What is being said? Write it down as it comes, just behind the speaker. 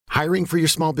Hiring for your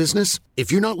small business?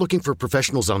 If you're not looking for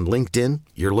professionals on LinkedIn,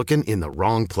 you're looking in the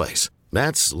wrong place.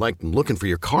 That's like looking for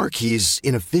your car keys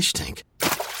in a fish tank.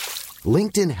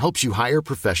 LinkedIn helps you hire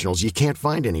professionals you can't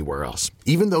find anywhere else,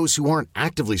 even those who aren't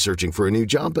actively searching for a new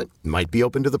job but might be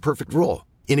open to the perfect role.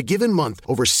 In a given month,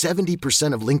 over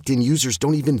 70% of LinkedIn users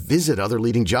don't even visit other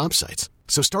leading job sites.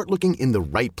 So start looking in the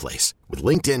right place. With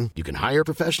LinkedIn, you can hire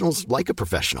professionals like a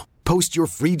professional. Post your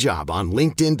free job on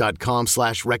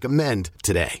linkedin.com/recommend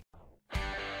today.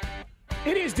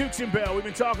 It is Dukes and Bell. We've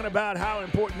been talking about how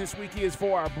important this week is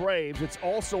for our Braves. It's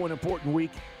also an important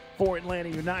week for Atlanta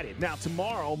United. Now,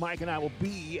 tomorrow, Mike and I will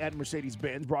be at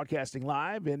Mercedes-Benz broadcasting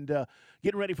live and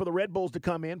getting ready for the Red Bulls to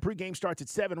come in. Pre-game starts at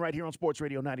 7 right here on Sports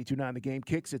Radio 92.9. The game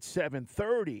kicks at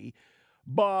 7:30.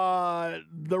 But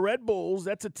the Red Bulls,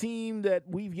 that's a team that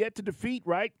we've yet to defeat,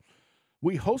 right?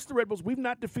 We host the Red Bulls. We've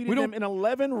not defeated them in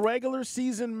 11 regular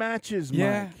season matches, Mike.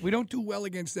 Yeah, we don't do well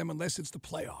against them unless it's the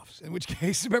playoffs, in which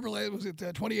case, remember, was it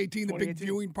 2018, the big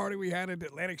viewing party we had at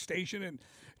Atlantic Station, and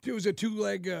it was a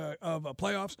two-leg of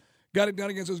playoffs. Got it done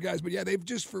against those guys. But, yeah, they've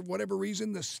just, for whatever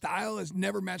reason, the style has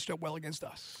never matched up well against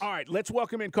us. All right, let's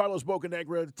welcome in Carlos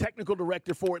Bocanegra, the technical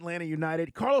director for Atlanta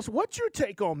United. Carlos, what's your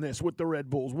take on this with the Red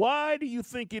Bulls? Why do you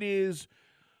think it is,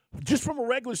 just from a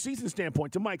regular season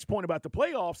standpoint, to Mike's point about the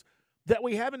playoffs, that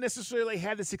we haven't necessarily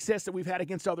had the success that we've had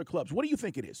against other clubs? What do you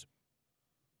think it is?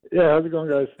 Yeah, how's it going,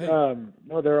 guys? Hey.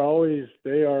 No,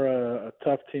 they are a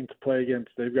tough team to play against.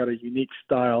 They've got a unique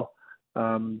style.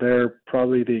 They're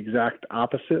probably the exact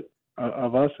opposite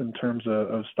of us in terms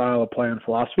of style of play and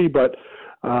philosophy, but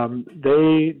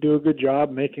they do a good job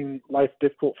making life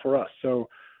difficult for us. So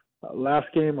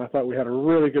last game, I thought we had a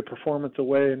really good performance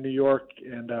away in New York,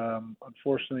 and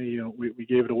unfortunately, we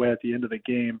gave it away at the end of the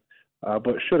game,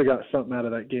 but should have got something out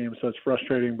of that game, so it's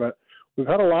frustrating. But we've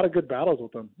had a lot of good battles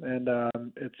with them, and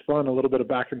it's fun, a little bit of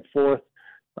back and forth,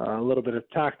 a little bit of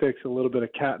tactics, a little bit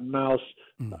of cat and mouse.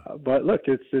 But look,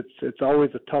 it's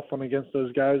always a tough one against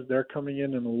those guys. They're coming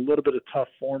in a little bit of tough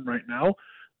form right now.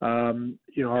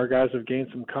 Our guys have gained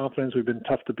some confidence. We've been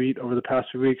tough to beat over the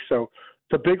past few weeks. So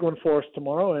it's a big one for us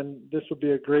tomorrow, and this would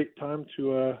be a great time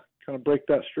to kind of break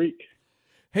that streak.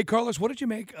 Hey, Carlos, what did you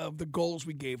make of the goals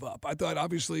we gave up? I thought,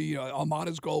 obviously,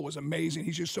 Almada's goal was amazing.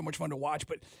 He's just so much fun to watch,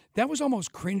 but that was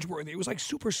almost cringeworthy. It was like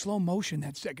super slow motion,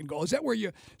 that second goal. Is that where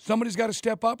somebody's got to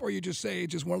step up, or you just say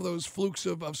it's just one of those flukes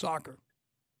of soccer?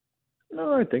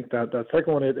 No, I think that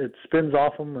second one, it spins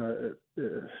off him.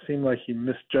 It seemed like he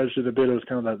misjudged it a bit. It was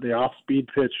kind of the off-speed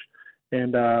pitch.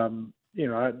 And,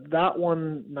 that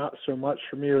one, not so much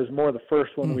for me. It was more the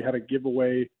first one. We had a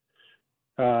giveaway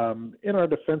in our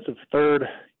defensive third.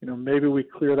 Maybe we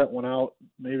clear that one out.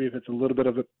 Maybe if it's a little bit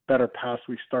of a better pass,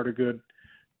 we start a good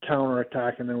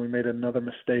counterattack, and then we made another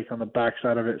mistake on the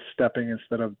backside of it, stepping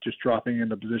instead of just dropping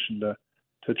into position to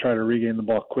try to regain the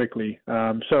ball quickly.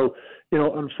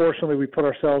 Unfortunately, we put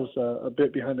ourselves a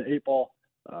bit behind the eight ball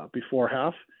before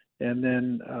half, and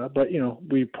then,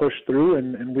 we pushed through,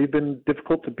 and we've been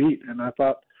difficult to beat. And I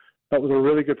thought that was a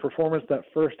really good performance. That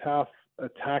first half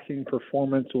attacking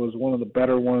performance was one of the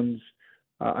better ones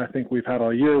I think we've had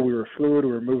all year. We were fluid.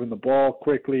 We were moving the ball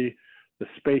quickly. The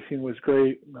spacing was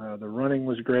great. The running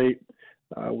was great.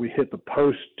 We hit the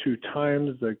post 2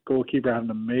 times. The goalkeeper had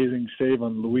an amazing save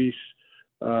on Luis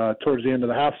towards the end of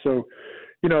the half. So,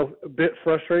 a bit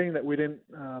frustrating that we didn't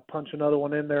punch another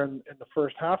one in there in the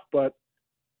first half, but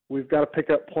we've got to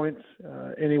pick up points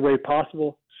any way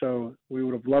possible. So we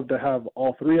would have loved to have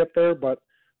all 3 up there, but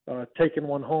taking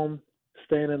one home,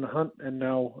 staying in the hunt, and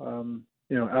now,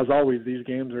 as always, these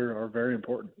games are very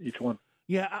important, each one.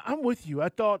 Yeah, I'm with you. I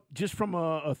thought just from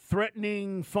a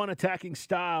threatening, fun attacking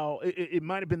style, it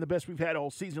might have been the best we've had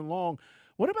all season long.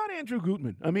 What about Andrew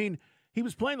Gutman? I mean, he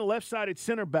was playing the left-sided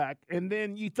center back, and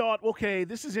then you thought, okay,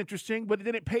 this is interesting, but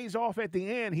then it pays off at the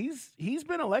end. He's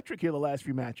been electric here the last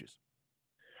few matches.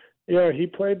 Yeah, he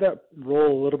played that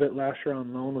role a little bit last year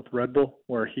on loan with Red Bull,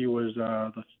 where he was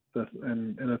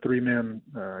in a 3-man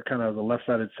kind of the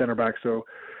left-sided center back. So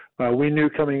we knew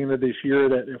coming into this year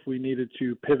that if we needed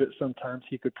to pivot sometimes,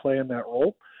 he could play in that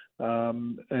role,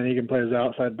 and he can play as an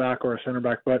outside back or a center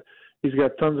back. But he's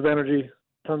got tons of energy,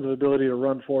 tons of ability to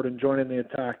run forward and join in the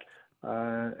attack,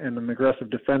 and an aggressive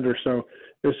defender. So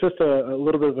it was just a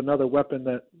little bit of another weapon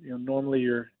that normally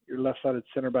your left-sided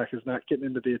center back is not getting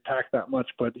into the attack that much,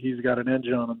 but he's got an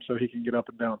engine on him so he can get up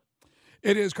and down.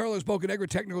 It is Carlos Bocanegra,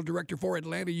 technical director for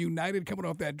Atlanta United, coming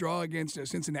off that draw against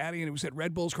Cincinnati, and it was at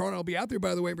Red Bulls. Carl, I'll be out there,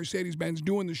 by the way, Mercedes-Benz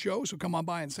doing the show, so come on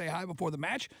by and say hi before the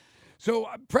match. So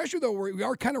pressure, though, we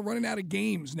are kind of running out of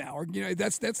games now. Or,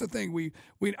 that's the thing.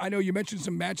 I know you mentioned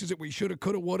some matches that we shoulda,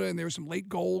 coulda, woulda, and there were some late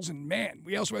goals. And man,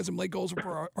 we also had some late goals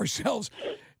for ourselves.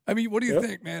 I mean, what do you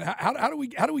think, man? How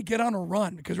do we get on a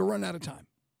run, because we're running out of time?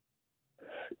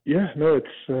 Yeah, no, it's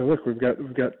look, we've got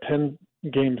 10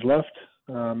 games left,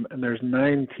 and there's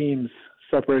 9 teams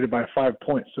separated by 5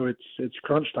 points, so it's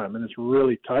crunch time, and it's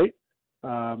really tight.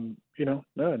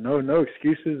 No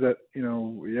excuses that,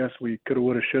 yes, we coulda,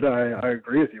 woulda, shoulda. I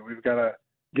agree with you. We've got to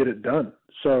get it done.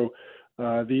 So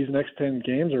these next 10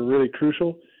 games are really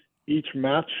crucial. Each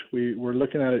match, we're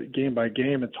looking at it game by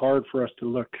game. It's hard for us to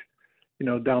look,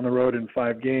 down the road in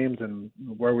 5 games and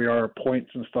where we are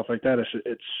points and stuff like that.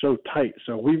 It's so tight.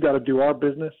 So we've got to do our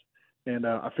business, and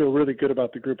I feel really good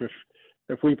about the group.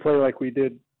 If we play like we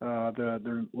did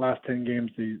the last 10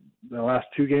 games, the last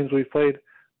 2 games we played,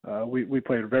 we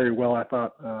played very well. I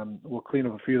thought we'll clean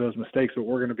up a few of those mistakes, but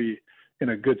we're going to be in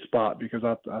a good spot because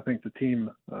I think the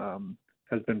team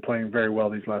has been playing very well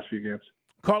these last few games.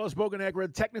 Carlos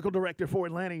Bocanegra, technical director for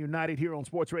Atlanta United here on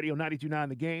Sports Radio 92.9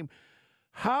 The Game.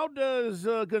 How does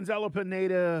Gonzalo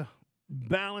Pineda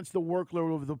balance the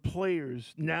workload of the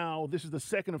players now? This is the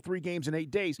second of 3 games in 8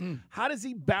 days. How does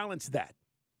he balance that?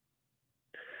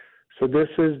 So this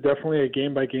is definitely a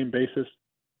game-by-game basis.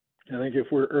 I think if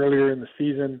we're earlier in the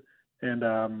season and,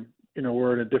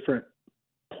 we're in a different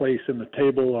place in the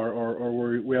table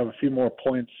or we have a few more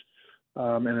points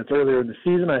and it's earlier in the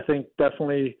season, I think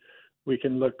definitely we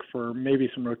can look for maybe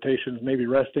some rotations, maybe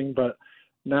resting. But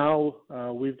now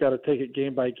we've got to take it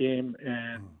game by game.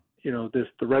 And, the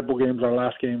Red Bull game's our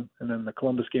last game, and then the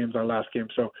Columbus game's our last game.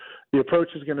 So the approach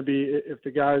is going to be, if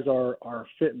the guys are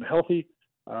fit and healthy,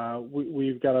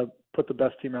 we've got to put the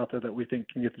best team out there that we think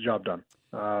can get the job done.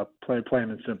 Plain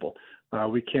and simple.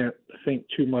 We can't think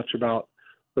too much about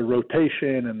the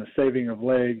rotation and the saving of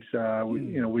legs.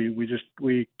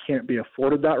 We can't be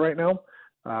afforded that right now.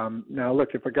 Now, look,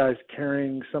 if a guy's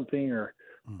carrying something or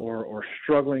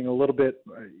struggling a little bit,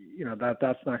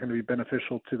 that's not going to be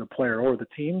beneficial to the player or the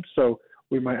team. So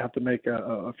we might have to make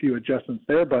a few adjustments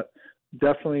there, but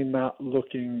definitely not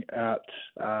looking at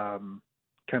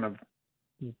kind of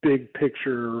big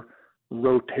picture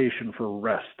rotation for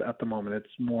rest at the moment. It's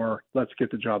more, let's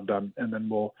get the job done, and then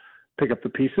we'll pick up the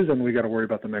pieces, and we got to worry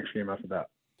about the next game after that.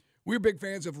 We're big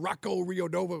fans of Rocco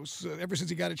Riodovos. Ever since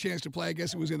he got a chance to play, I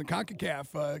guess it was in the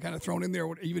CONCACAF, kind of thrown in there,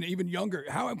 even younger.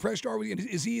 How impressed are we?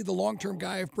 Is he the long-term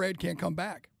guy if Brad can't come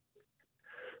back?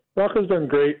 Rocco's done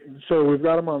great. So we've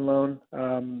got him on loan.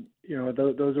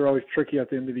 Those are always tricky at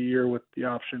the end of the year with the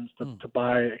options to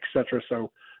buy, et cetera.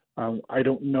 So I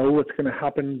don't know what's going to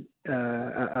happen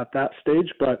at that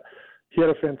stage, but he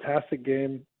had a fantastic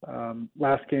game.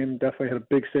 Last game definitely had a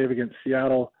big save against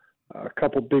Seattle. A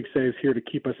couple big saves here to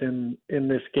keep us in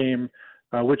this game,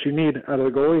 which you need out of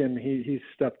the goalie, and he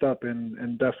stepped up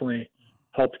and definitely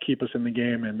helped keep us in the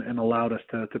game and allowed us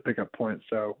to pick up points.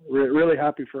 So really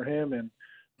happy for him, and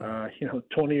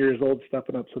 20 years old,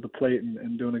 stepping up to the plate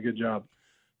and doing a good job.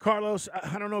 Carlos,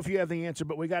 I don't know if you have the answer,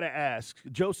 but we got to ask.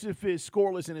 Joseph is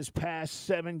scoreless in his past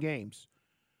 7 games.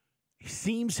 He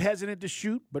seems hesitant to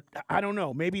shoot, but I don't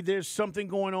know. Maybe there's something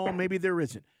going on. Maybe there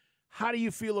isn't. How do you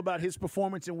feel about his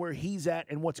performance and where he's at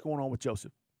and what's going on with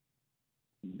Joseph?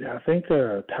 Yeah, I think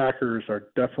attackers are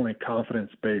definitely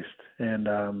confidence-based.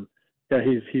 And,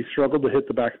 he's struggled to hit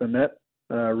the back of the net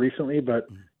recently, but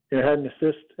he had an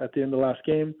assist at the end of the last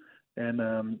game.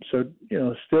 And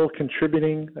still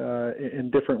contributing in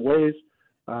different ways.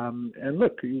 And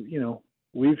look,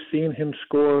 we've seen him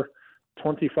score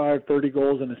 25, 30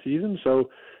 goals in a season. So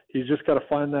he's just got to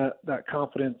find that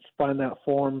confidence, find that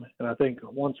form. And I think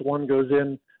once one goes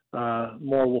in,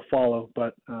 more will follow.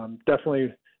 But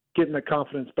definitely getting the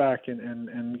confidence back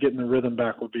and getting the rhythm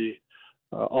back would be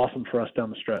awesome for us down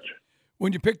the stretch.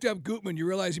 When you picked up Gutman, you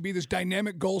realized he'd be this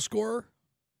dynamic goal scorer?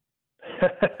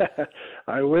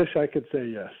 I wish I could say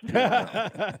yes.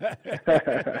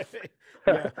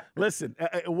 Listen,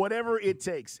 whatever it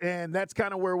takes, and that's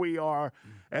kind of where we are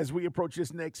as we approach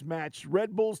this next match.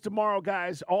 Red Bulls tomorrow,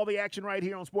 guys. All the action right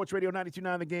here on Sports Radio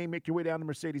 92.9 The Game. Make your way down to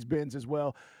Mercedes-Benz as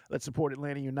well. Let's support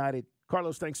Atlanta United.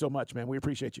 Carlos, thanks so much, man. We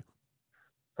appreciate you.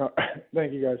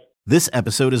 Thank you, guys. This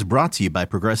episode is brought to you by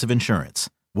Progressive Insurance.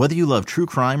 Whether you love true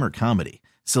crime or comedy,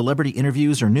 celebrity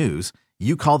interviews or news,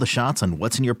 you call the shots on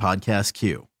what's in your podcast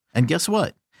queue. And guess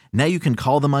what? Now you can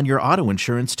call them on your auto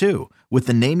insurance too with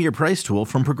the Name Your Price tool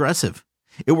from Progressive.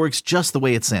 It works just the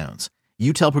way it sounds.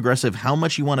 You tell Progressive how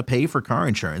much you want to pay for car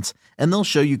insurance, and they'll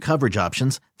show you coverage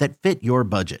options that fit your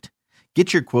budget.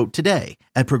 Get your quote today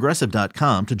at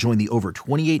Progressive.com to join the over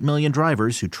 28 million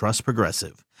drivers who trust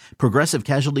Progressive. Progressive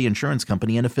Casualty Insurance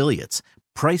Company and Affiliates.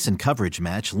 Price and coverage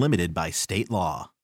match limited by state law.